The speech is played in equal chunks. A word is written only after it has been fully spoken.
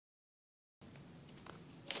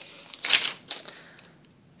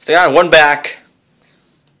Stay on, one back.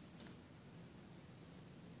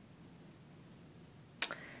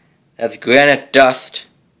 That's Granite Dust.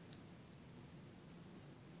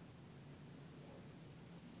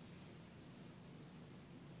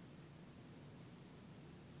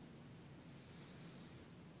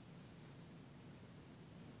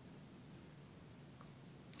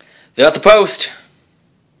 They're at the post.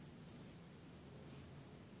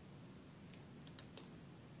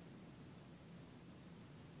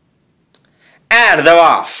 And they're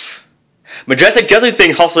off. Majestic Jersey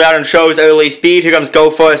thing hustles out and shows early speed. Here comes Go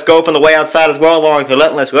Forest Go from the way outside as well, along with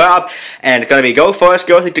Relentless Rob. And it's going to be Go Forest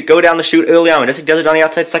Go to go down the chute early on. Majestic Desert on the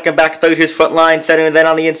outside, second back, third, here's front line, center, and then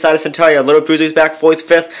on the inside of Centaria. Little Cruiser's back, fourth,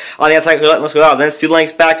 fifth, on the outside, Relentless Rob. Then it's two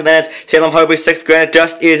lengths back, and then it's Salem Harbor, sixth, Granite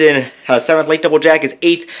Dust is in seventh, Late Double Jack is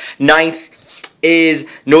eighth, ninth is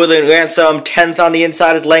Northern Ransom, 10th on the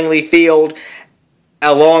inside is Langley Field,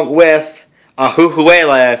 along with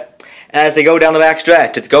Huhuela. As they go down the back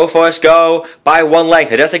stretch, it's Go Forest Go by one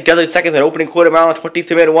length. Majestic Desert second, then opening quarter mile on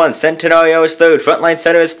 23-1. Centenario is third. Frontline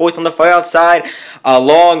Center is fourth on the far outside,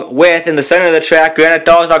 along with, in the center of the track, Granite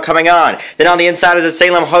Dogs are coming on. Then on the inside is the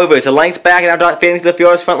Salem Harbor. It's a length back and out fading to the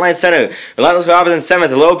Fjords Frontline Center. Relentless Rob is in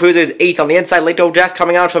seventh. The Low Cruiser is eighth. On the inside, Lake Double Jazz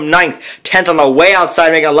coming on from ninth. 10th on the way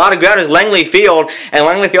outside, making a lot of ground is Langley Field. And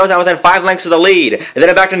Langley Field is now within 5 lengths of the lead. And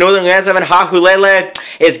then back to Northern Ransom and Hahulele.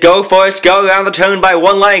 It's Go Forest Go around the turn by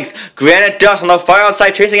one length. Granite Dust on the far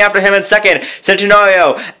outside chasing after him in second.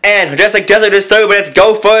 Centenario and Majestic Desert is third, but it's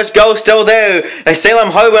Go Forest Go still there. The Salem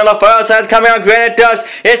Harbor on the far outside is coming on Granite Dust.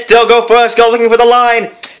 It's still Go Forest Go looking for the line.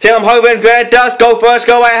 Salem Harbor and Granite Dust. Go Forest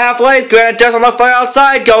Go by a half length. Granite Dust on the far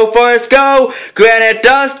outside. Go Forest Go. Granite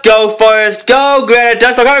Dust. Go Forest Go. Granite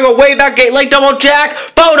Dust. They're gonna go way back gate. Late Double Jack.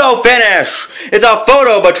 Photo finish. It's a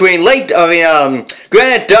photo between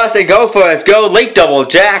Granite Dust and Go Forest Go. Late Double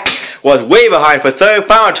Jack was way behind for third.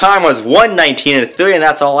 Final time was 1:19.3, and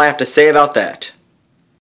that's all I have to say about that.